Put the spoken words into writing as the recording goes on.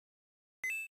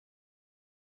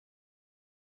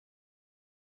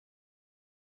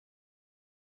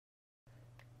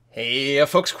Hey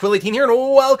folks, Quill18 here, and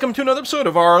welcome to another episode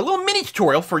of our little mini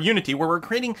tutorial for Unity, where we're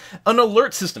creating an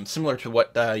alert system similar to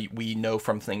what we know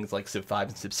from things like Civ-5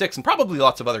 and Civ-6, and probably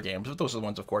lots of other games, but those are the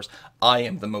ones, of course, I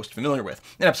am the most familiar with.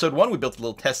 In episode 1, we built a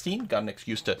little test scene, got an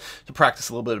excuse to practice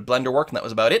a little bit of Blender work, and that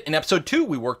was about it. In episode 2,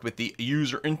 we worked with the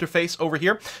user interface over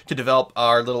here to develop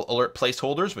our little alert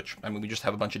placeholders, which, I mean, we just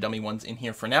have a bunch of dummy ones in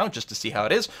here for now, just to see how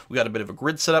it is. We got a bit of a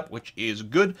grid setup, which is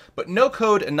good, but no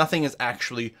code, and nothing is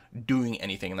actually doing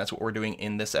anything, and that's what we're doing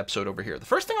in this episode over here. The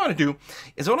first thing I want to do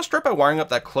is I want to start by wiring up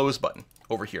that close button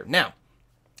over here. Now,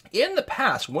 in the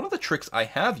past, one of the tricks I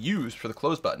have used for the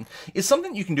close button is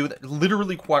something you can do that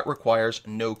literally quite requires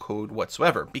no code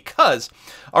whatsoever. Because,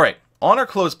 all right, on our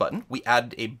close button, we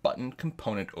added a button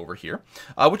component over here,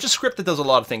 which is a script that does a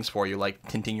lot of things for you, like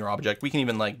tinting your object. We can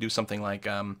even like do something like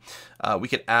we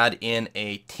could add in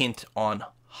a tint on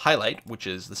highlight, which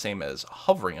is the same as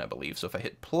hovering, I believe. So if I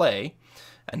hit play,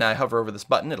 and now I hover over this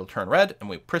button, it'll turn red, and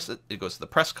we press it, it goes to the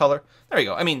press color. There you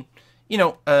go. I mean, you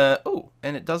know, oh,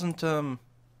 and it doesn't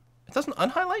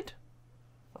unhighlight?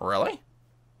 Really?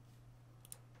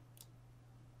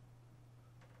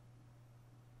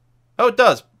 Oh, it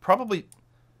does. Probably.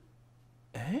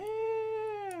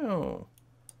 Oh.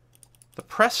 The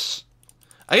press.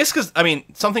 I guess because, I mean,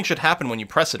 something should happen when you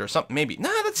press it or something, maybe.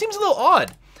 Nah, that seems a little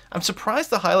odd. I'm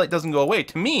surprised the highlight doesn't go away.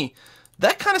 To me,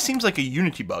 that kind of seems like a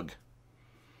Unity bug.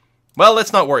 Well,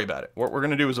 let's not worry about it. What we're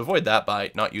going to do is avoid that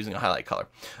by not using a highlight color.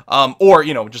 Or,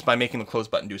 you know, just by making the close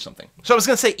button do something. So I was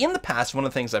going to say, in the past, one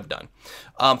of the things I've done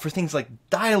for things like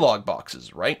dialog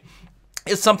boxes, right,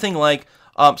 is something like,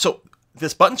 so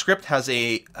this button script has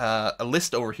a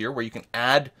list over here where you can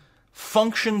add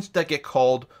functions that get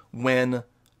called when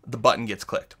the button gets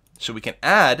clicked. So we can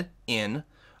add in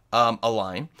a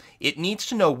line. It needs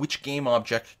to know which game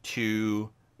object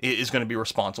is going to be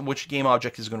responsible, which game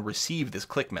object is going to receive this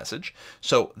click message.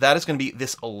 So that is going to be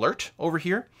this alert over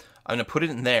here. I'm going to put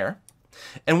it in there.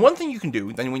 And one thing you can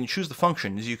do, then when you choose the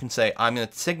function, is you can say, I'm going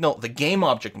to signal the game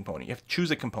object component. You have to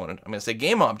choose a component. I'm going to say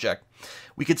game object.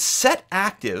 We could set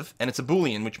active, and it's a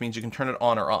Boolean, which means you can turn it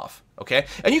on or off. Okay?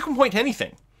 And you can point to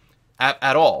anything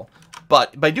at all.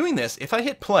 But by doing this, if I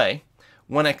hit play,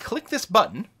 when I click this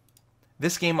button,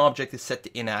 this game object is set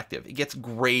to inactive. It gets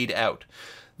grayed out.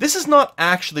 This is not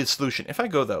actually the solution. If I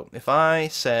go, though, if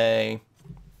I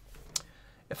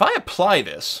apply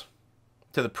this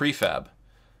to the prefab,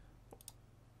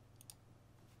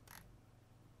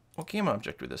 what game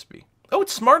object would this be? Oh,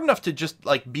 it's smart enough to just,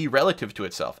 like, be relative to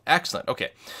itself. Excellent. Okay.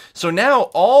 So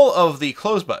now all of the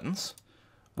close buttons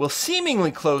will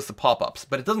seemingly close the pop-ups,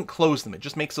 but it doesn't close them. It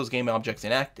just makes those game objects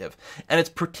inactive. And it's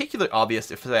particularly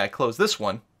obvious if, say, I close this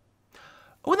one.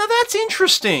 Oh, now that's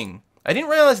interesting. I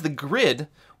didn't realize the grid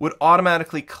would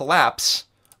automatically collapse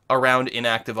around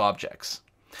inactive objects.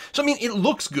 So, I mean, it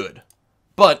looks good.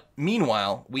 But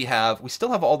meanwhile, we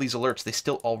still have all these alerts. They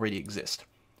still already exist.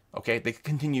 Okay? They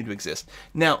continue to exist.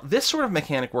 Now, this sort of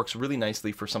mechanic works really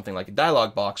nicely for something like a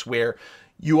dialog box where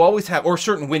you always have, or a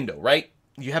certain window, right?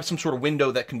 You have some sort of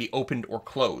window that can be opened or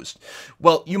closed.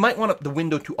 Well, you might want the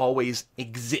window to always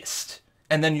exist.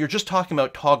 And then you're just talking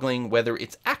about toggling whether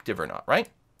it's active or not, right?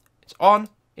 It's on,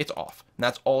 it's off. And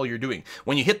that's all you're doing.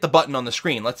 When you hit the button on the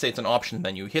screen, let's say it's an options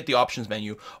menu, hit the options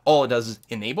menu, all it does is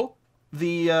enable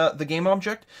the game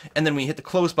object. And then when you hit the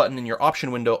close button in your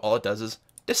option window, all it does is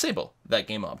disable that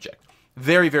game object.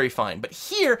 Very, very fine. But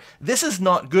here, this is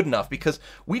not good enough because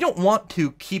we don't want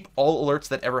to keep all alerts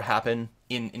that ever happen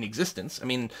in existence. I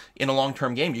mean, in a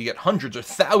long-term game, you get hundreds or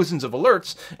thousands of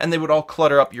alerts, and they would all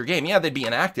clutter up your game. Yeah, they'd be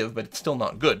inactive, but it's still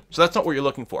not good. So that's not what you're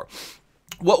looking for.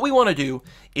 What we want to do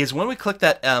is when we click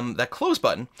that close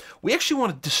button, we actually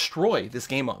want to destroy this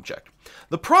game object.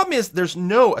 The problem is there's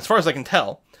no, as far as I can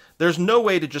tell, there's no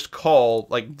way to just call,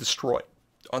 like, destroy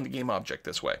on the game object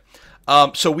this way.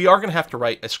 So we are going to have to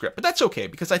write a script, but that's okay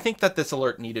because I think that this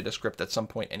alert needed a script at some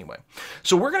point anyway.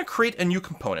 So we're going to create a new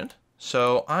component.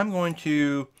 So I'm going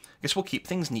to, I guess we'll keep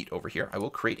things neat over here. I will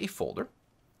create a folder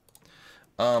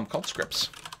called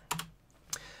scripts.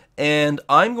 And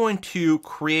I'm going to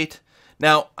create,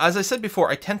 now, as I said before,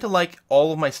 I tend to like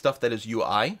all of my stuff that is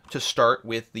UI to start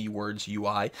with the words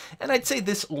UI. And I'd say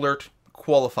this alert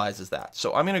qualifies as that.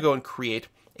 So I'm going to go and create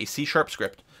a C#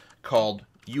 script called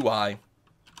UI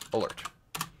alert.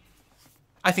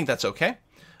 I think that's okay.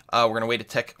 We're going to wait a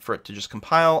tick for it to just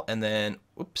compile, and then,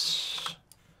 oops,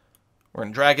 we're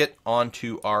going to drag it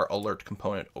onto our alert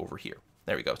component over here.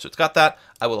 There we go. So it's got that.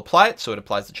 I will apply it, so it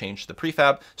applies the change to the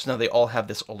prefab. So now they all have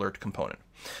this alert component.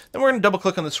 Then we're going to double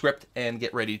click on the script and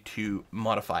get ready to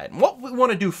modify it. And what we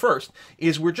want to do first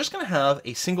is we're just going to have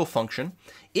a single function.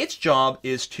 Its job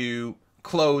is to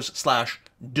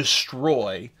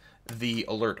close/destroy the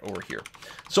alert over here.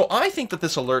 So I think that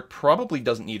this alert probably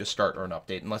doesn't need a start or an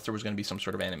update unless there was going to be some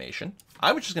sort of animation.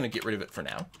 I was just going to get rid of it for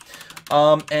now.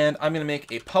 And I'm going to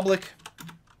make a public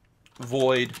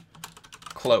void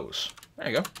close. There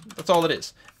you go. That's all it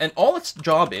is. And all its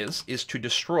job is to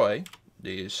destroy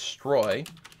this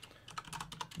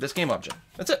game object.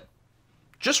 That's it.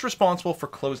 Just responsible for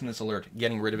closing this alert,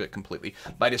 getting rid of it completely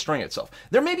by destroying itself.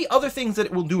 There may be other things that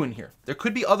it will do in here. There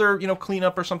could be other,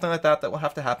 cleanup or something like that will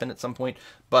have to happen at some point.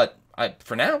 But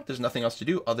for now, there's nothing else to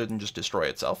do other than just destroy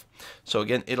itself. So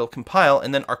again, it'll compile,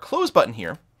 and then our close button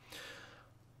here,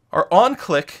 our on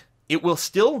click, it will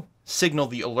still signal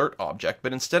the alert object,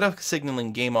 but instead of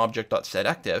signaling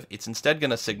GameObject.setActive, it's instead going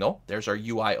to signal, there's our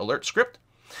UI alert script,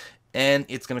 and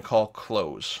it's going to call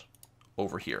close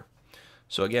over here.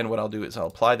 So again, what I'll do is I'll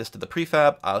apply this to the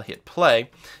prefab, I'll hit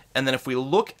play, and then if we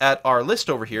look at our list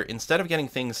over here, instead of getting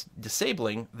things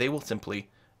disabling, they will simply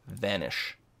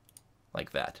vanish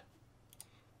like that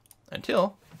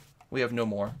until we have no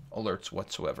more alerts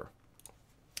whatsoever.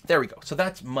 There we go. So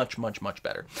that's much, much, much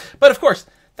better. But of course,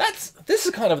 this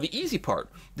is kind of the easy part.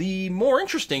 The more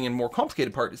interesting and more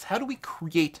complicated part is how do we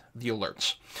create the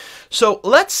alerts? So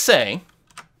let's say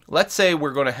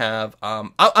we're going to have,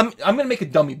 I'm going to make a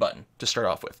dummy button to start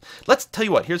off with. Let's tell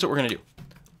you what, here's what we're going to do.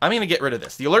 I'm going to get rid of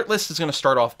this. The alert list is going to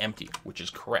start off empty, which is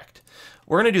correct.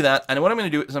 We're going to do that, and what I'm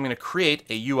going to do is I'm going to create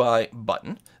a UI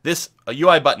button. A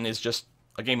UI button is just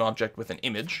a game object with an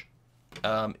image.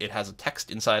 It has a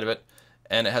text inside of it,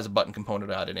 and it has a button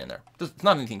component added in there. It's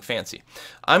not anything fancy.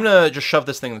 I'm going to just shove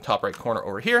this thing in the top right corner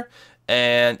over here,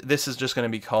 and this is just going to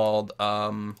be called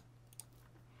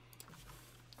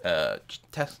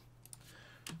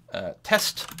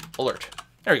test alert.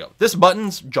 There we go. This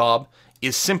button's job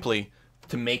is simply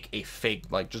to make a fake,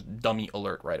 just dummy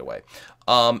alert right away.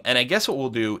 And I guess what we'll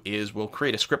do is we'll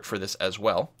create a script for this as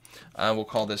well. We'll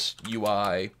call this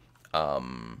UI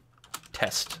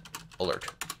test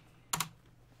alert.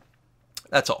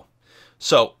 That's all.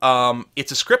 So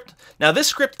it's a script. Now this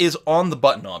script is on the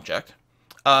button object.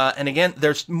 And again,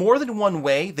 there's more than one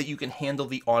way that you can handle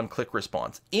the on-click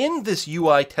response. In this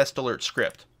UI test alert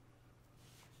script,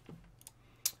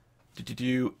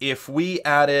 if we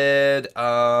added,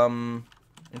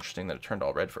 interesting that it turned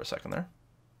all red for a second there.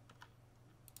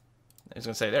 I was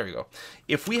going to say, there we go.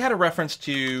 If we had a reference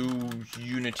to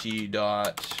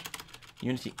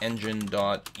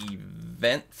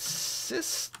unity.engine.event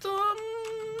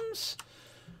systems,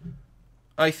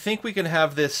 I think we can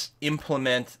have this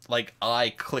implement like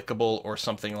iClickable or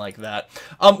something like that,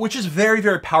 which is a very,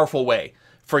 very powerful way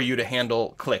for you to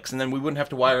handle clicks. And then we wouldn't have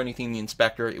to wire anything in the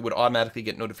inspector. It would automatically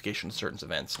get notification of certain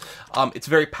events. It's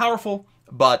very powerful,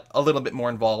 but a little bit more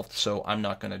involved, so I'm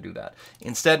not going to do that.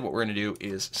 Instead, what we're going to do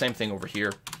is same thing over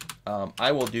here.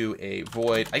 I will do a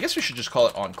void. I guess we should just call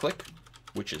it onClick,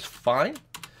 which is fine.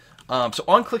 So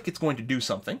onClick, it's going to do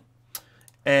something.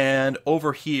 And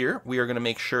over here, we are going to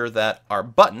make sure that our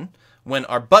button, when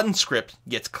our button script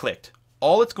gets clicked,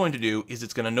 all it's going to do is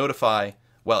it's going to notify,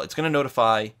 well, it's going to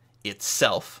notify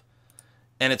itself,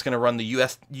 and it's going to run the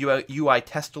UI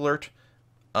test alert.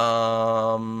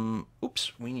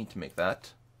 Oops, we need to make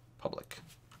that public.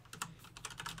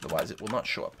 Otherwise, it will not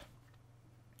show up.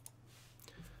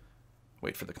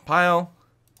 Wait for the compile.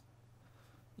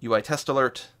 UI test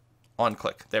alert, on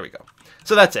click. There we go.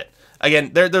 So that's it.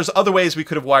 Again, there's other ways we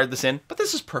could have wired this in, but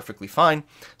this is perfectly fine.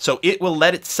 So it will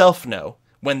let itself know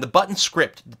when the button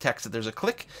script detects that there's a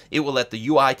click, it will let the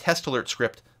UI test alert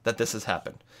script that this has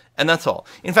happened. And that's all.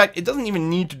 In fact, it doesn't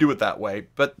even need to do it that way,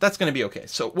 but that's going to be okay.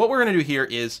 So what we're going to do here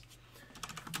is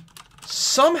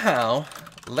somehow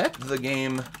let the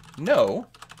game know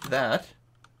that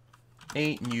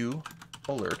a new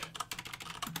alert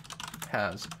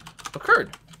has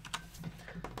occurred.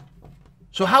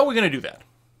 So how are we going to do that?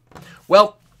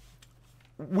 Well,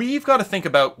 we've got to think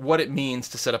about what it means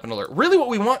to set up an alert. Really what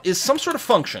we want is some sort of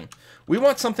function. We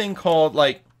want something called,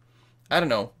 like, I don't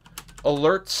know,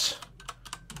 alerts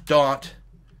dot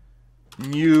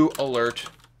new alert,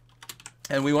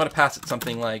 and we want to pass it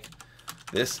something like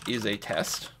this is a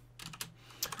test,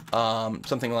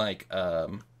 something like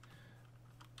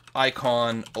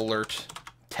icon alert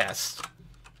test,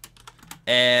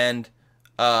 and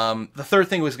the third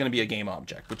thing was going to be a game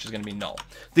object, which is going to be null.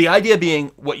 The idea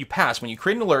being what you pass when you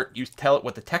create an alert, you tell it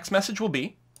what the text message will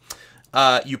be,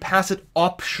 you pass it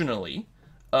optionally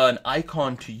an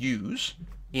icon to use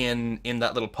in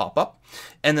that little pop-up.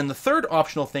 And then the third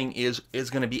optional thing is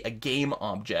going to be a game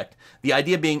object. The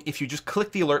idea being if you just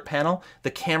click the alert panel,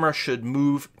 the camera should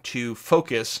move to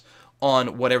focus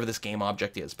on whatever this game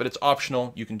object is. But it's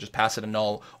optional. You can just pass it a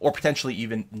null or potentially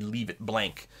even leave it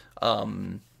blank.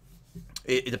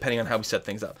 depending on how we set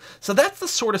things up. So that's the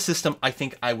sort of system I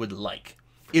think I would like.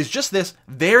 Is just this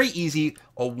very easy,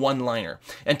 a one-liner.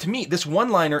 And to me, this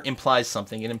one-liner implies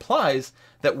something. It implies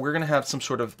that we're going to have some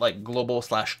sort of like global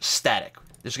 / static.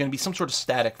 There's going to be some sort of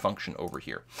static function over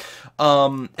here.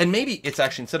 And maybe it's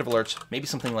actually, instead of alerts, maybe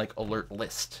something like alert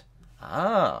list.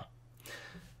 Ah.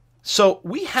 So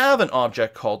we have an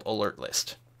object called alert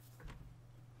list.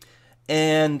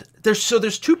 And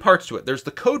there's two parts to it. There's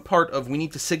the code part of we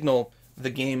need to signal the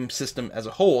game system as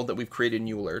a whole that we've created a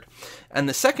new alert. And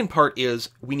the second part is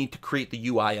we need to create the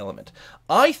UI element.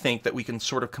 I think that we can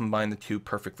sort of combine the two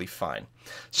perfectly fine.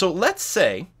 So let's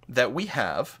say that we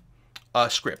have a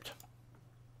script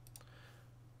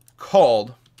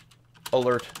called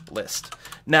alert list.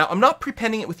 Now, I'm not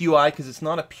prepending it with UI because it's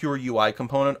not a pure UI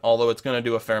component, although it's going to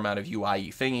do a fair amount of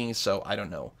UI thingies, so I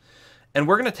don't know. And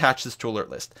we're going to attach this to alert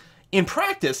list. In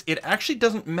practice, it actually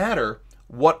doesn't matter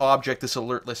what object this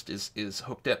alert list is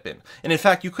hooked up in. And in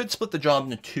fact, you could split the job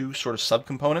into two sort of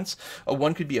subcomponents.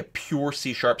 One could be a pure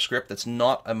C# script that's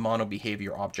not a mono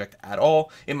behavior object at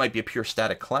all. It might be a pure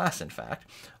static class, in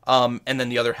fact. And then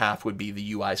the other half would be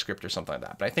the UI script or something like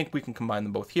that. But I think we can combine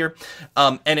them both here.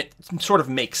 And it sort of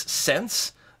makes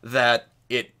sense that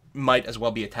it might as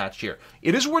well be attached here.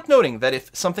 It is worth noting that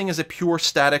if something is a pure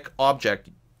static object,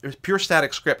 pure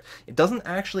static script, it doesn't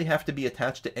actually have to be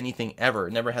attached to anything ever.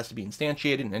 It never has to be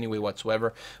instantiated in any way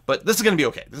whatsoever. But this is going to be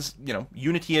okay. This is, you know,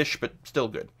 Unity-ish, but still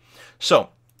good. So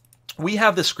we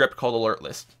have this script called alert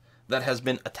list that has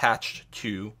been attached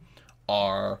to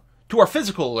our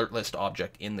physical alert list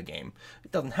object in the game.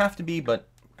 It doesn't have to be, but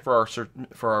for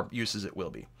our uses, it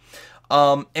will be.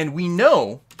 And we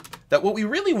know that what we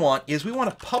really want is we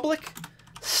want a public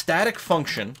static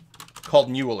function called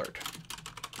new alert.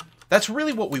 That's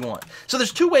really what we want. So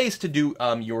there's two ways to do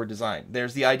your design.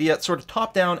 There's the idea, sort of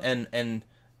top-down and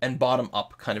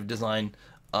bottom-up kind of design,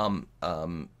 I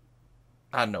don't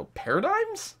know,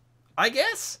 paradigms, I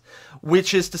guess?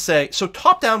 Which is to say, so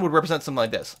top-down would represent something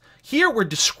like this. Here we're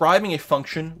describing a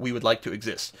function we would like to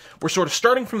exist. We're sort of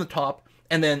starting from the top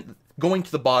and then going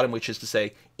to the bottom, which is to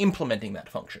say, implementing that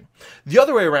function. The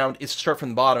other way around is to start from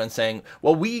the bottom and saying,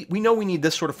 well, we know we need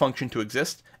this sort of function to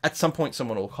exist. At some point,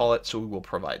 someone will call it, so we will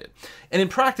provide it. And in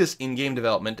practice, in game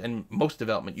development and most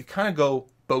development, you kind of go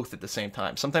both at the same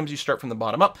time. Sometimes you start from the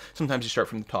bottom up, sometimes you start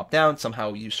from the top down,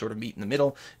 somehow you sort of meet in the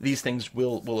middle. These things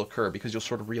will occur because you'll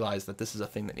sort of realize that this is a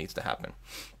thing that needs to happen.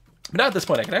 But now at this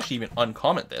point, I can actually even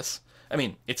uncomment this. I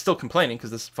mean, it's still complaining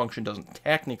because this function doesn't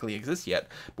technically exist yet,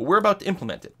 but we're about to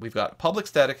implement it. We've got a public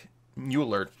static new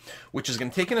alert, which is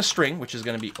going to take in a string, which is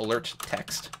going to be alert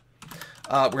text.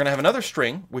 We're going to have another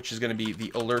string, which is going to be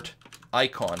the alert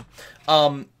icon.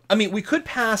 I mean, we could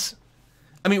pass,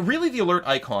 I mean, really the alert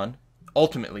icon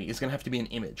ultimately is going to have to be an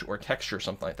image or a texture or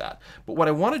something like that. But what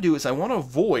I want to do is I want to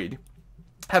avoid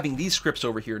having these scripts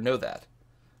over here know that,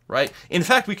 right? In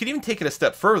fact, we could even take it a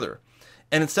step further.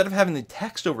 And instead of having the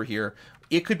text over here,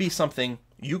 it could be something,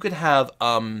 you could have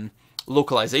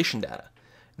localization data.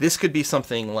 This could be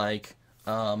something like,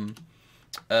 I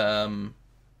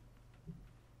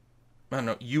don't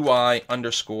know, UI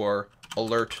underscore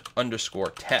alert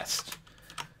underscore test.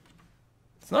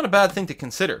 It's not a bad thing to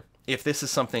consider if this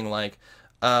is something like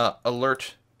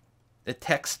alert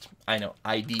text, I know,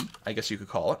 ID, I guess you could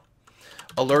call it.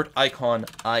 Alert icon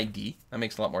ID. That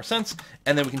makes a lot more sense.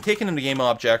 And then we can take it into game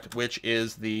object, which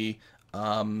is the,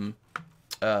 I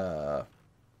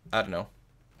don't know,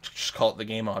 just call it the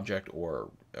game object or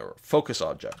focus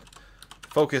object.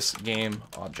 Focus game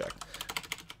object.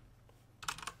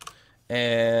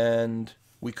 And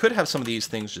we could have some of these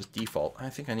things just default. I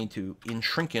think I need to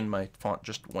shrink in my font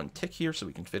just one tick here so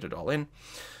we can fit it all in.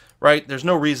 Right? There's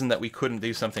no reason that we couldn't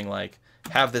do something like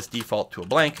have this default to a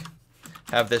blank,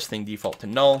 have this thing default to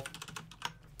null.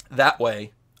 That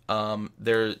way,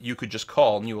 you could just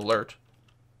call new alert.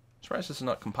 I'm surprised this is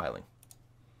not compiling.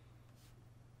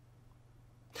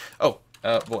 Oh,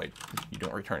 void. You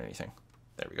don't return anything.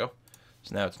 There we go.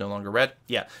 So now it's no longer red.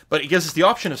 Yeah, but it gives us the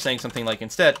option of saying something like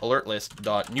instead alert list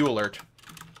dot new alert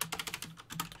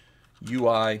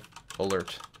UI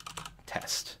alert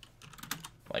test,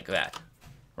 like that.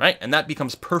 Right? And that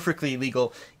becomes perfectly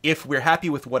legal. If we're happy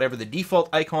with whatever the default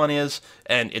icon is,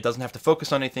 and it doesn't have to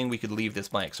focus on anything, we could leave this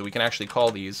blank. So we can actually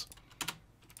call these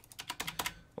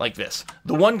like this.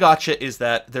 The one gotcha is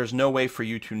that there's no way for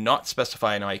you to not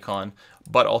specify an icon,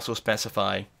 but also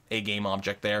specify a game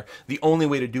object there. The only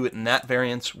way to do it in that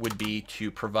variance would be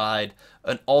to provide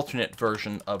an alternate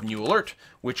version of new alert,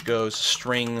 which goes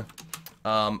string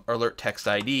alert text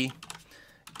ID,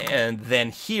 and then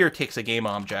here takes a game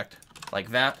object, like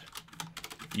that.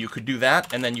 You could do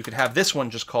that, and then you could have this one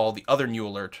just call the other new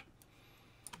alert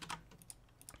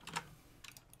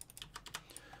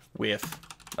with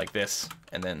like this,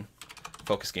 and then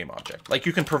focus game object. Like,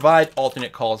 you can provide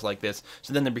alternate calls like this,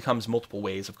 so then there becomes multiple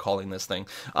ways of calling this thing.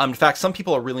 In fact, some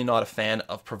people are really not a fan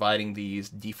of providing these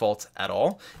defaults at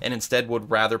all, and instead would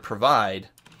rather provide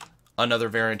another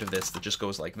variant of this that just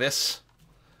goes like this,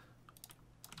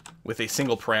 with a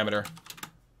single parameter,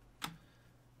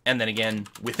 and then again,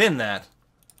 within that,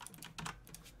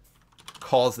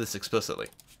 calls this explicitly.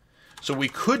 So we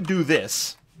could do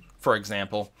this, for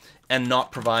example, and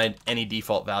not provide any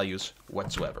default values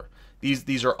whatsoever.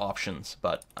 These are options,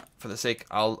 but for the sake,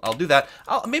 I'll do that.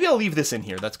 Maybe I'll leave this in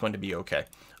here. That's going to be okay.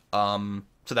 So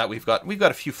that we've got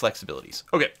a few flexibilities.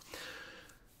 Okay.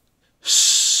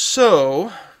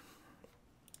 So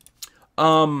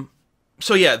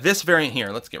yeah, this variant here.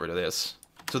 Let's get rid of this.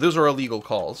 So those are illegal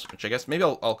calls, which I guess maybe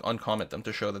I'll uncomment them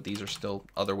to show that these are still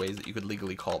other ways that you could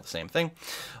legally call the same thing.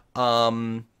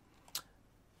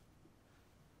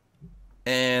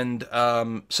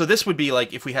 So this would be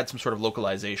like if we had some sort of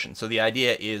localization. So the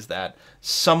idea is that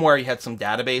somewhere you had some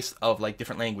database of like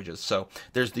different languages. So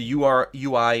there's the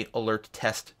UI alert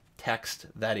test text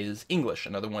that is English,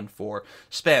 another one for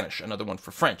Spanish, another one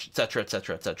for French, etc.,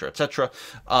 etc., etc., etc.,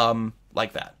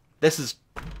 like that. This is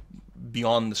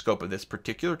beyond the scope of this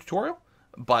particular tutorial,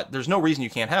 but there's no reason you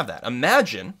can't have that.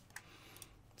 Imagine,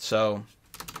 so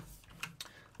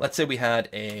let's say we had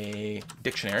a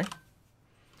dictionary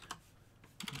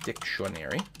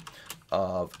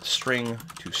of string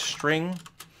to string,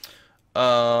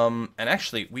 and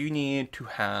actually we need to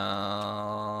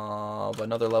have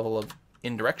another level of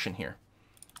indirection here.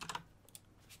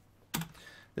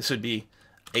 This would be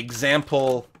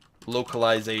example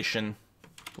localization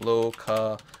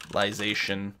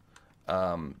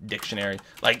dictionary.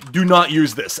 Like, do not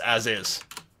use this as is.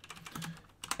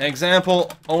 An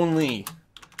example only.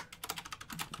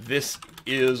 This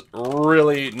is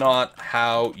really not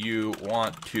how you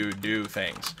want to do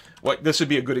things. This would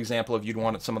be a good example of you'd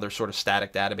want some other sort of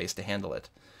static database to handle it.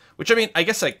 Which, I mean, I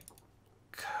guess I'm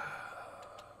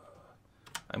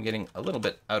getting a little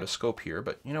bit out of scope here,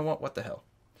 but you know what? What the hell?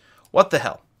 What the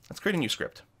hell? Let's create a new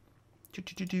script.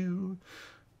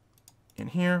 In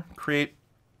here, create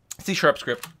C#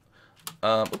 script.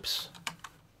 Oops.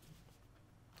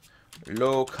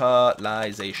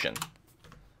 Localization.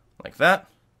 Like that.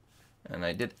 And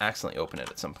I did accidentally open it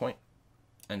at some point.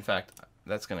 In fact,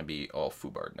 that's going to be all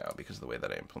foobarred now because of the way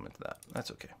that I implemented that. That's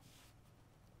okay.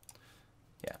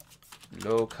 Yeah.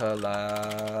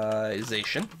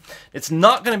 Localization. It's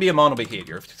not going to be a mono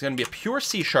behavior. It's going to be a pure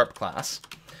C# class.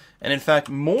 And in fact,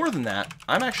 more than that,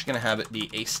 I'm actually going to have it be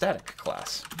a static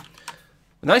class.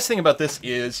 The nice thing about this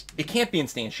is it can't be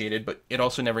instantiated, but it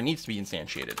also never needs to be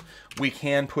instantiated. We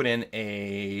can put in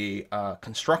a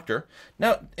constructor.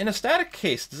 Now, in a static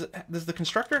case, does the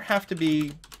constructor have to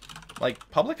be like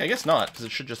public? I guess not, because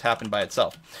it should just happen by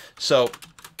itself. So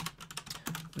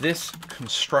this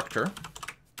constructor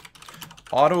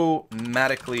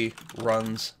automatically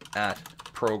runs at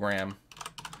program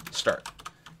start,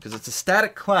 because it's a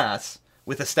static class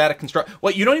with a static constructor.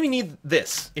 Well, you don't even need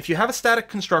this. If you have a static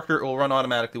constructor, it will run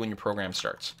automatically when your program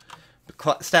starts.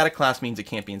 Static class means it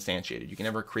can't be instantiated. You can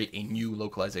never create a new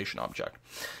localization object.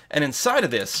 And inside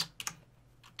of this,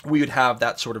 we would have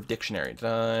that sort of dictionary.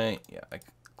 Yeah, I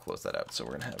closed that out. So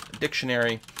we're going to have a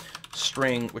dictionary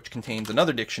string, which contains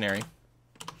another dictionary.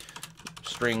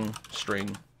 String,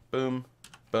 boom,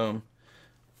 boom.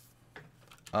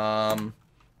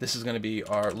 This is going to be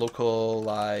our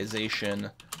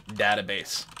localization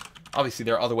database. Obviously,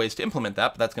 there are other ways to implement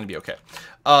that, but that's going to be okay.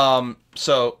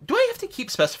 So, do I have to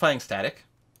keep specifying static?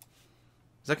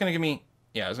 Is that going to give me...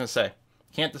 Yeah, I was going to say,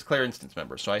 can't declare instance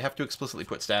members, so I have to explicitly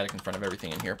put static in front of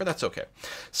everything in here, but that's okay.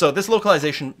 So, this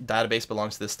localization database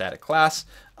belongs to this static class,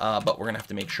 but we're going to have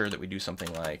to make sure that we do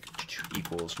something like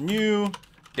equals new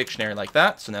dictionary like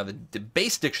that. So now the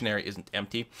base dictionary isn't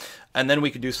empty. And then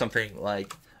we could do something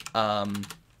like... we're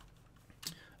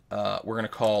going to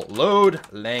call load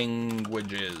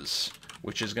languages,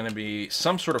 which is going to be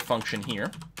some sort of function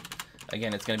here.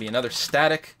 Again, it's going to be another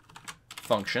static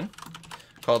function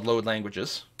called load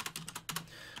languages.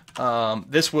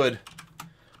 This would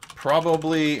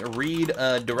probably read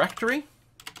a directory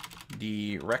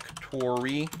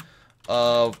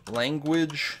of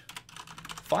language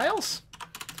files.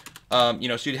 So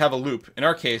you'd have a loop. In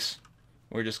our case,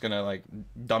 we're just going to like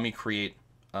dummy create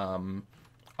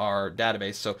our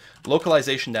database. So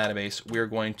localization database, we're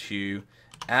going to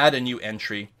add a new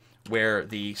entry where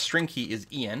the string key is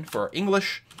en for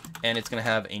English, and it's going to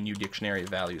have a new dictionary of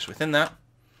values within that.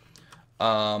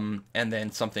 And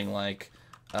then something like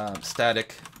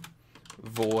static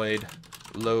void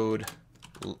load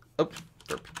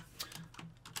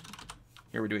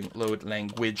Here we're doing load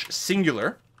language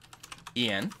singular,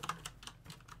 en.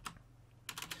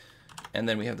 And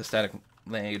then we have the static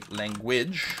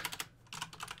language,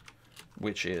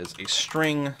 which is a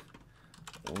string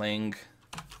lang,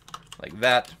 like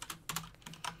that.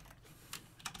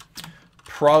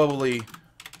 Probably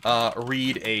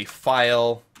read a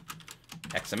file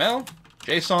XML,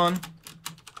 JSON,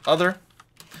 other,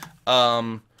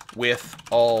 with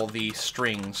all the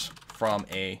strings from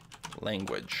a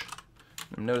language.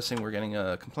 I'm noticing we're getting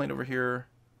a complaint over here.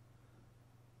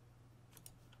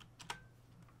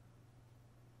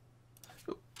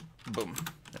 Ooh, boom.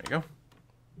 There you go.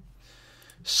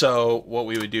 So what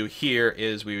we would do here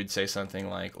is we would say something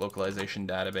like localization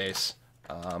database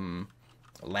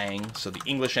lang, so the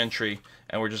English entry,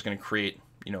 and we're just going to create,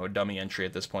 you know, a dummy entry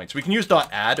at this point. So we can use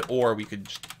 .add, or we could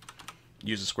just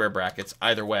use the square brackets,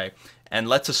 either way. And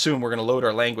let's assume we're going to load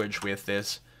our language with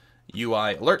this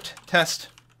UI alert test,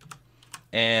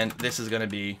 and this is going to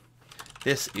be,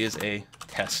 this is a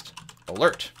test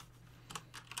alert.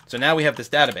 So now we have this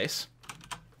database,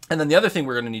 and then the other thing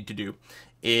we're going to need to do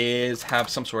is have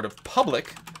some sort of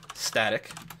public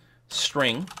static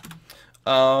string,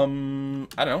 I don't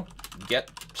know,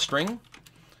 get string.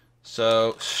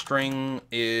 So string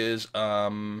is,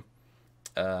 what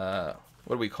are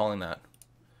we calling that?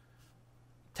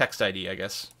 Text ID, I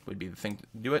guess, would be the thing to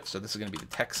do it. So this is going to be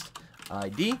the text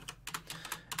ID.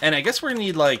 And I guess we're going to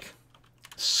need like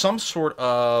some sort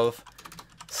of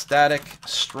static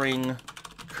string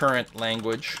current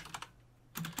language,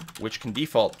 which can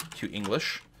default to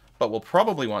English, but we'll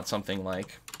probably want something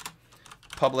like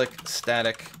public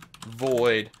static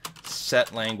void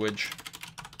set language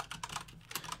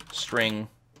string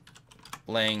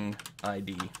lang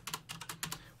ID,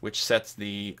 which sets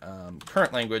the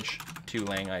current language to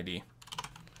lang ID.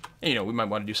 And, you know, we might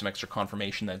want to do some extra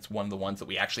confirmation that it's one of the ones that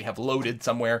we actually have loaded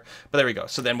somewhere, but there we go.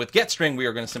 So then with getString, we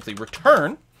are going to simply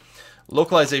return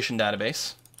localization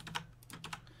database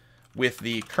with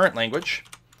the current language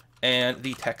and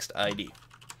the text ID.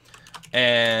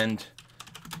 And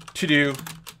to do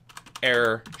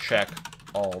error check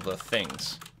all the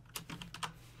things.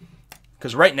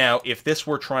 Because right now, if this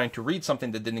were trying to read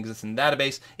something that didn't exist in the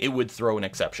database, it would throw an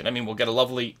exception. I mean, we'll get a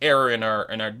lovely error in our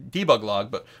debug log,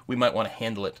 but we might want to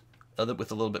handle it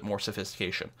with a little bit more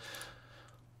sophistication.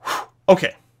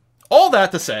 Okay, all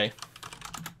that to say,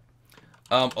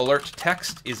 alert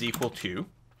text is equal to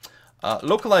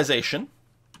localization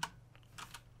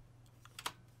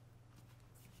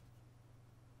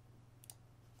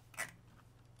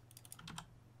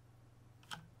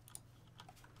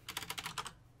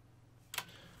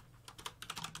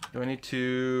Do I need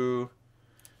to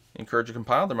encourage a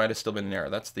compile? There might have still been an error.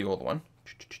 That's the old one.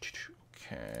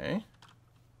 Okay.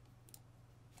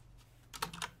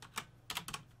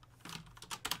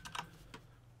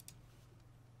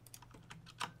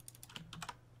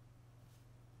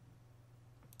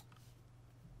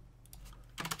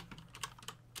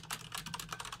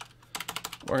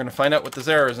 We're going to find out what this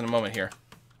error is in a moment here.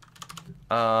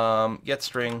 Get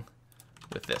string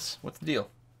with this. What's the deal?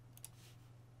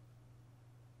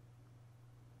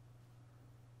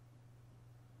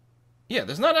 Yeah,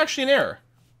 there's not actually an error.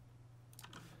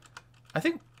 I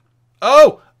think...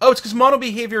 Oh, it's because mono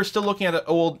behavior is still looking at an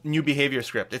old new behavior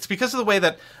script. It's because of the way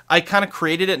that I kind of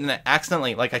created it and I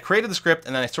accidentally, like I created the script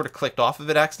and then I sort of clicked off of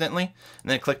it accidentally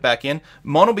and then clicked back in.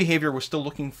 Mono behavior was still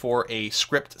looking for a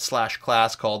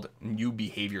script/class called new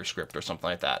behavior script or something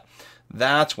like that.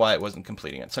 That's why it wasn't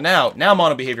completing it. So now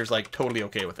mono behavior is like totally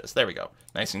okay with this. There we go.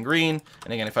 Nice and green.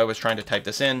 And again, if I was trying to type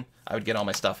this in, I would get all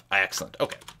my stuff. Excellent.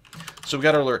 Okay. So we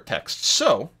got our alert text.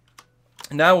 So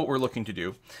now what we're looking to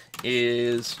do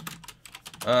is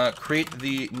create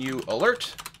the new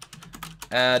alert,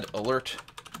 add alert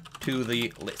to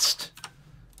the list.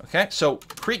 Okay, so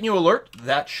create new alert.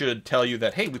 That should tell you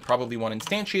that, hey, we probably want to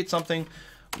instantiate something.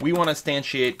 We want to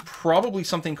instantiate probably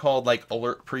something called like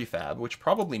alert prefab, which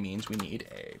probably means we need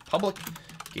a public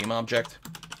game object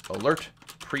alert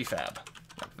prefab,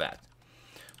 like that.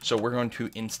 So we're going to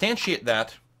instantiate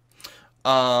that.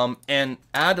 And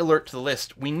add alert to the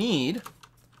list. We need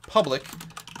public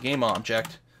game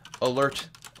object alert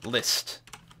list.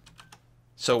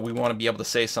 So we want to be able to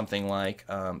say something like,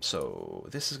 so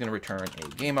this is going to return a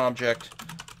game object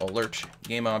alert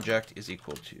game object is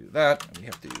equal to that. And we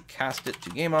have to cast it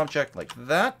to game object like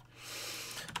that.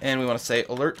 And we want to say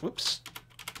alert, whoops.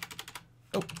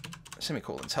 Oh,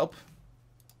 semicolons help.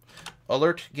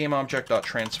 Alert game object dot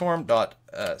transform dot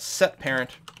set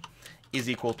parent is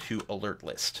equal to alert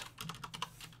list.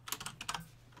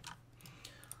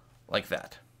 Like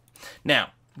that.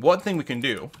 Now, one thing we can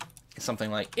do is something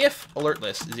like if alert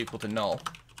list is equal to null,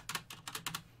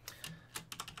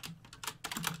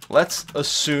 Let's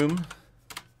assume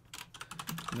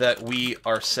that we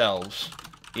ourselves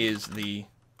is the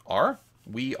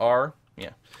we are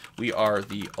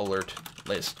the alert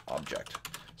list object.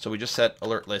 So we just set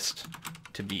alert list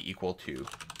to be equal to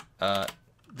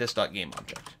this.game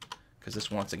object, because this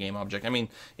wants a game object. I mean,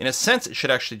 in a sense, it should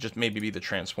actually just maybe be the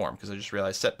transform, because I just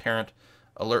realized set parent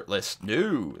alert list.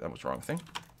 No, that was the wrong thing.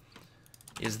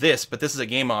 Is this, but this is a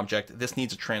game object. This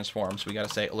needs a transform, so we got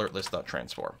to say alert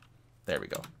list.transform. There we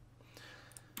go.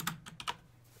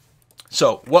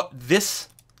 So what this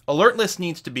alert list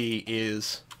needs to be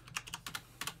is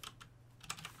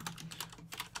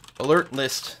alert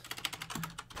list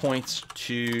points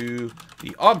to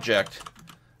the object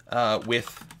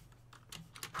with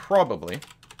probably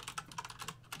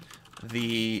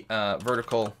the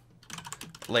vertical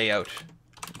layout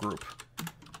group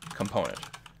component,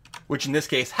 which in this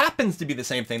case happens to be the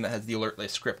same thing that has the alert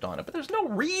list script on it, but there's no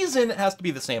reason it has to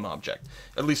be the same object,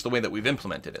 at least the way that we've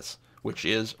implemented it, which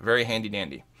is very handy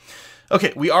dandy.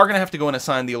 Okay, we are going to have to go and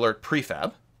assign the alert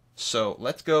prefab, so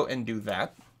let's go and do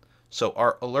that. So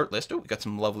our alert list, oh, we got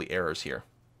some lovely errors here.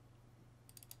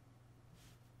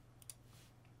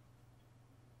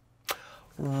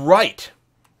 Right.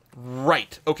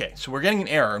 Okay, so we're getting an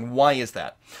error, and why is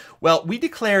that? Well, we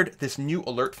declared this new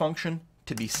alert function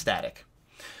to be static.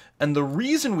 And the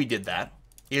reason we did that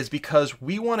is because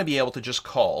we want to be able to just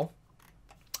call,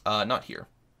 not here,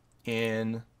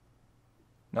 the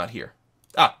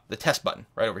test button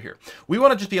right over here. We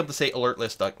want to just be able to say alert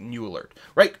list.new alert,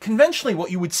 right? Conventionally,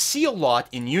 what you would see a lot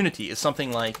in Unity is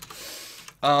something like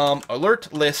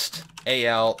alert list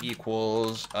al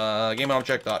equals game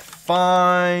object dot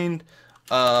find,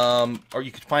 or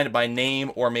you could find it by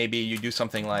name, or maybe you do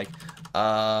something like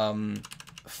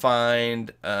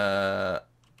find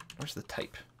where's the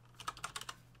type?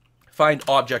 Find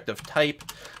object of type.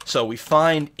 So we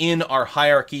find in our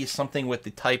hierarchy something with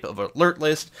the type of alert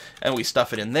list, and we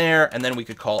stuff it in there, and then we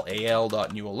could call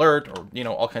al.newAlert, or, you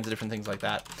know, all kinds of different things like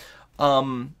that.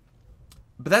 But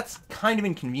that's kind of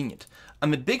inconvenient.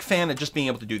 I'm a big fan of just being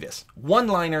able to do this.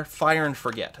 One-liner, fire and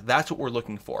forget. That's what we're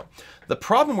looking for. The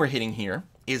problem we're hitting here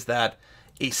is that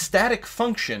a static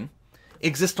function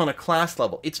exists on a class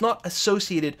level. It's not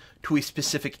associated to a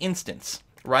specific instance,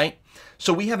 right?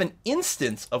 So we have an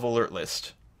instance of alert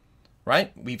list,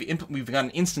 right? We've got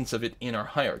an instance of it in our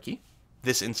hierarchy,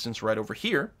 this instance right over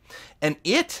here, and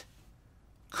it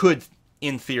could,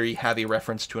 in theory, have a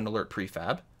reference to an alert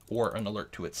prefab or an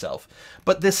alert to itself.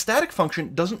 But this static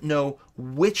function doesn't know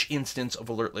which instance of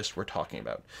alert list we're talking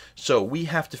about. So we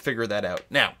have to figure that out.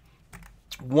 Now,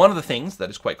 one of the things that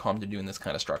is quite common to do in this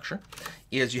kind of structure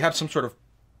is you have some sort of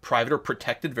private or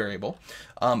protected variable.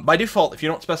 By default, if you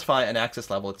don't specify an access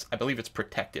level, I believe it's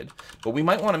protected, but we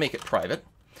might want to make it private.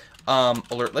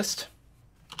 Alert list,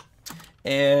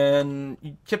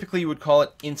 and typically you would call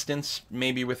it instance,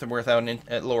 maybe with or without a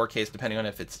lowercase, depending on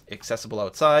if it's accessible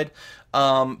outside.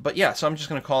 But yeah, so I'm just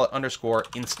going to call it underscore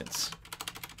instance.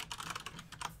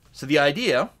 So the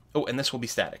idea, oh, and this will be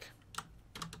static.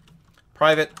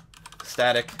 Private,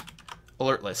 static,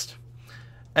 alert list.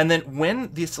 And then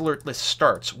when this alert list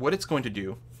starts, what it's going to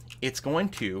do, it's going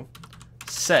to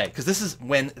say, because this is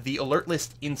when the alert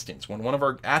list instance, when one of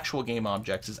our actual game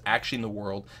objects is actually in the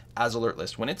world as alert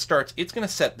list, when it starts, it's going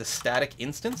to set the static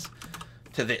instance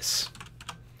to this.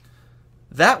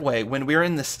 That way, when we're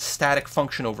in this static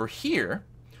function over here,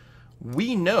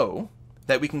 we know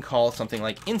that we can call something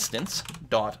like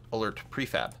instance.alert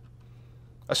prefab,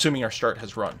 assuming our start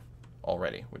has run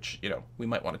already, which, you know, we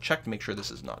might want to check to make sure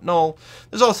this is not null.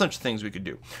 There's all sorts of things we could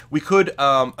do. We could,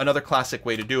 another classic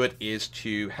way to do it is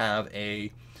to have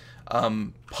a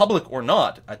public or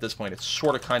not, at this point, it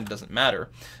sort of kind of doesn't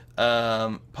matter,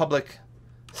 public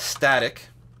static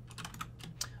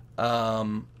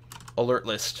alert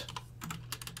list.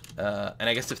 And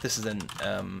I guess if this is a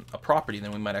property,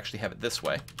 then we might actually have it this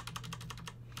way,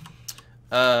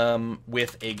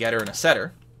 with a getter and a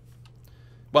setter.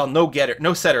 Well,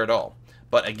 no setter at all,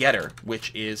 but a getter,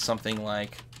 which is something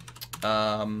like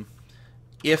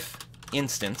if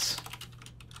instance.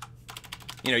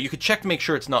 You know, you could check to make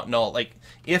sure it's not null. Like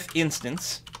if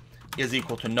instance is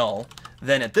equal to null,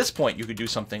 then at this point you could do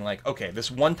something like, okay, this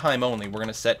one time only, we're going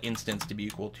to set instance to be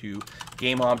equal to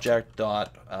game object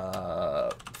dot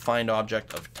find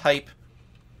object of type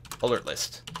alert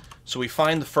list. So we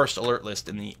find the first alert list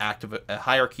in the active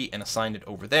hierarchy and assign it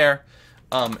over there.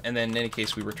 And then in any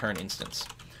case, we return instance.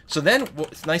 So then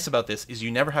what's nice about this is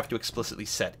you never have to explicitly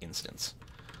set instance.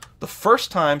 The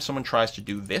first time someone tries to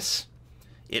do this,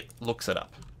 it looks it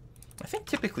up. I think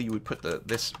typically you would put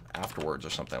this afterwards or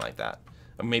something like that.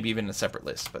 Or maybe even in a separate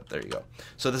list, but there you go.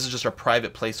 So this is just our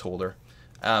private placeholder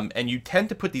And you tend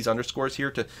to put these underscores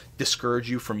here to discourage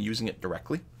you from using it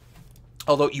directly.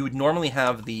 Although you would normally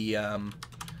have the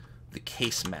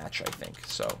case match, I think.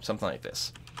 So something like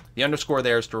this. The underscore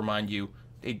there is to remind you,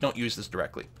 hey, don't use this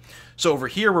directly. So over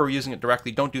here where we're using it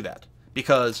directly, don't do that.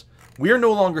 Because we're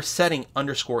no longer setting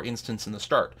underscore instance in the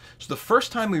start. So the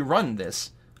first time we run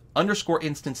this, underscore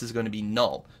instance is going to be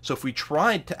null. So if we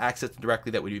tried to access it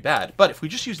directly, that would be bad. But if we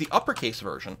just use the uppercase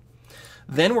version,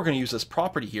 then we're going to use this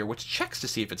property here, which checks to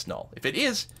see if it's null. If it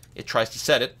is, it tries to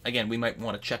set it. Again, we might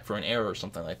want to check for an error or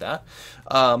something like that.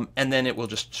 And then it will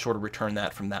just sort of return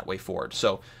that from that way forward.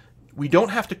 So we don't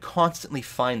have to constantly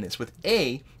find this. With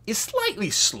A, is slightly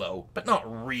slow, but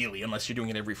not really, unless you're doing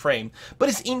it every frame. But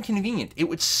it's inconvenient. It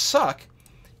would suck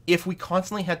if we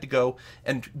constantly had to go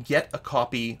and get a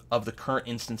copy of the current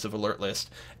instance of alert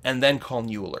list and then call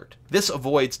new alert. This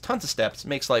avoids tons of steps,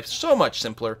 makes life so much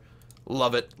simpler.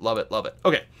 Love it, love it, love it.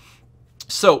 Okay,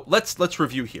 so let's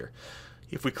review here.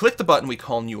 If we click the button, we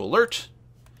call new alert.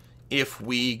 If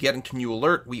we get into new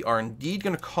alert, we are indeed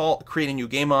going to create a new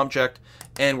game object,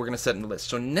 and we're going to set in the list.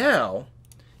 So now,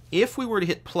 if we were to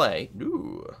hit play,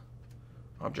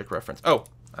 object reference. Oh,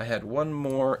 I had one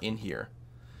more in here.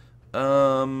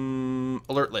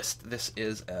 Alert list. This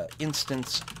is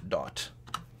instance dot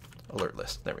alert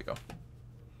list. There we go.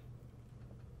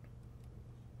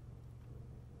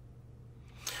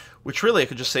 Which really I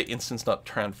could just say instance dot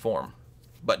transform,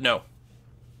 but no.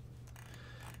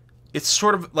 It's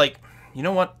sort of like, you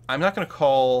know what? I'm not going to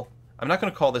call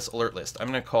this alert list. I'm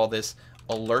going to call this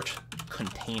alert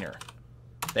container.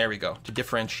 There we go, to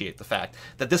differentiate the fact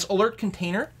that this alert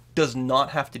container does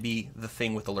not have to be the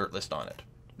thing with alert list on it.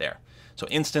 There. So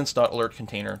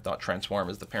instance.alertContainer.transform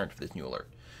is the parent of this new alert.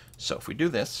 So if we do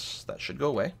this, that should go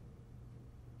away.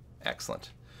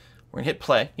 Excellent. We're going to hit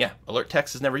play. Yeah, alert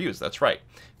text is never used. That's right.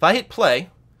 If I hit play,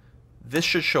 this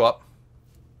should show up.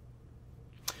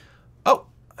 Oh,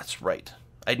 that's right.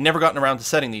 I'd never gotten around to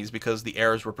setting these because the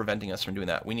errors were preventing us from doing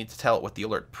that. We need to tell it what the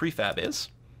alert prefab is.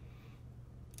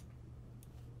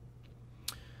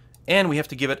 And we have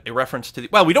to give it a reference to the...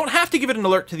 Well, we don't have to give it an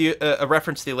alert to the a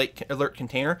reference to the alert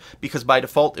container because by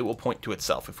default it will point to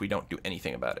itself if we don't do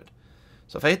anything about it.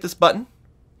 So if I hit this button,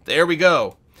 there we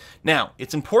go. Now,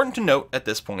 it's important to note at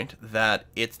this point that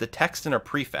it's the text in our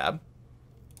prefab.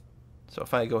 So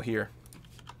if I go here,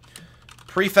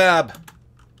 prefab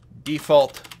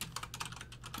default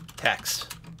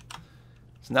text.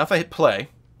 So now if I hit play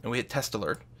and we hit test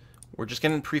alert, we're just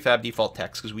getting prefab default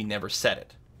text because we never set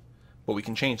it. But we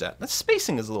can change that. That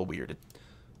spacing is a little weird.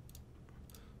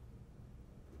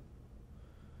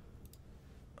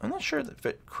 I'm not sure if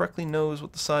it correctly knows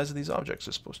what the size of these objects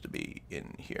are supposed to be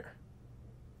in here.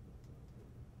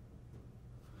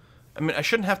 I mean, I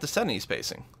shouldn't have to set any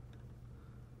spacing.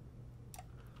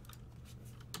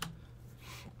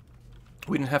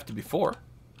 We didn't have to before.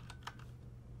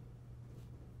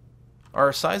 Are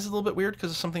our sizes a little bit weird because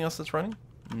of something else that's running?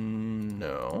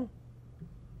 No.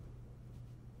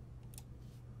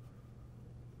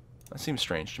 That seems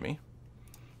strange to me.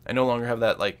 I no longer have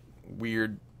that, like,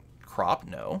 weird crop.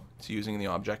 No. It's using the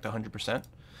object 100%.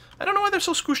 I don't know why they're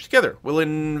so squished together. We'll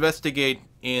investigate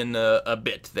in a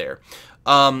bit there.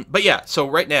 But yeah, so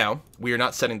right now, we are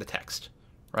not setting the text,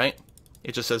 right?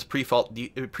 It just says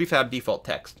prefab default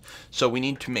text. So we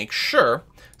need to make sure.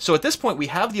 So at this point, we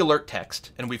have the alert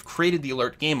text, and we've created the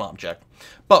alert game object.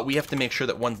 But we have to make sure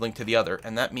that one's linked to the other,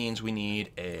 and that means we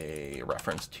need a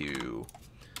reference to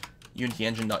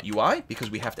unityengine.ui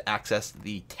because we have to access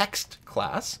the text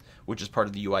class, which is part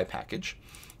of the UI package.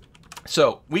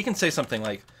 So we can say something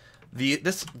like,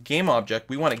 this game object,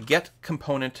 we want to get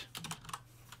component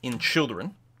in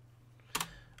children.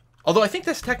 Although I think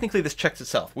this checks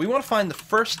itself. We want to find the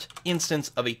first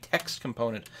instance of a text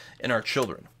component in our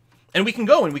children. And we can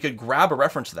go and we could grab a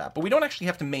reference to that, but we don't actually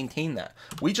have to maintain that.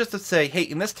 We just have to say, hey,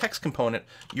 in this text component,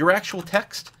 your actual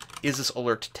text is this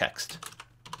alert text.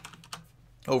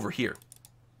 Over here.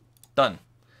 Done.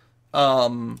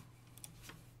 To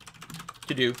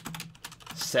do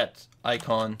set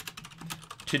icon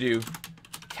to do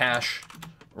cache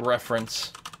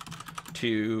reference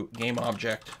to game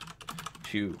object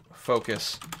to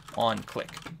focus on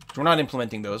click. We're not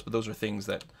implementing those, but those are things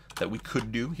that we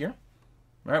could do here.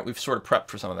 All right, we've sort of prepped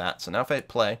for some of that. So now if I hit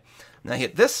play, and I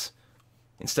hit this,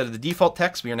 instead of the default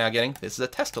text, we are now getting, this is a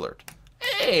test alert.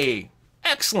 Hey,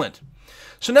 excellent.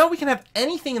 So now we can have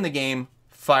anything in the game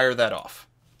fire that off.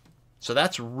 So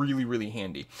that's really, really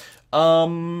handy.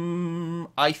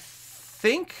 I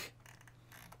think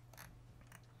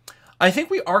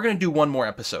we are going to do one more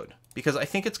episode because I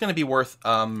think it's going to be worth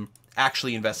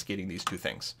actually investigating these two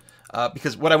things.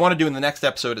 Because what I want to do in the next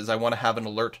episode is I want to have an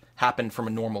alert happen from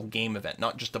a normal game event,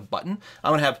 not just a button. I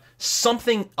want to have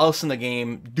something else in the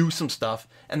game, do some stuff,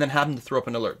 and then have them to throw up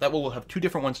an alert. That way we'll have two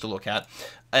different ones to look at,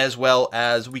 as well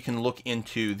as we can look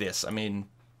into this. I mean,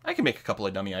 I can make a couple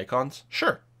of dummy icons.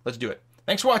 Sure, let's do it.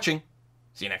 Thanks for watching.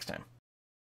 See you next time.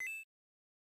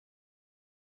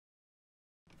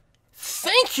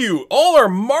 Thank you, all our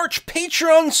March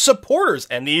Patreon supporters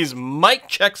and these Mic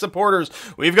Check supporters.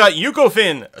 We've got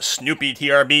Yukofin, Snoopy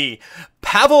TRB,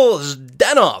 Pavel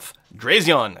Zdanov,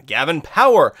 Drazion, Gavin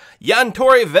Power, Jan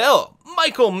Torrevel,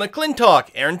 Michael McClintock,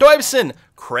 Aaron Doibson,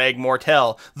 Craig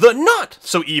Mortel, The Not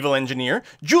So Evil Engineer,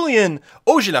 Julian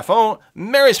Ogenafon,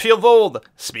 Marisfield-Vold,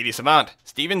 Speedy Savant,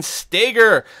 Steven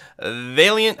Stager,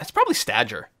 Valiant, that's probably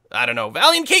Stager, I don't know,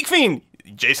 Valiant Cake Fiend,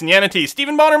 Jason Yanity,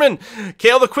 Stephen Bonnerman,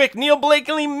 Kale the Quick, Neil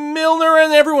Blakely, Milner,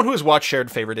 and everyone who has watched, shared,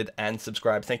 favorited, and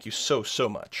subscribed. Thank you so, so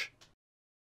much.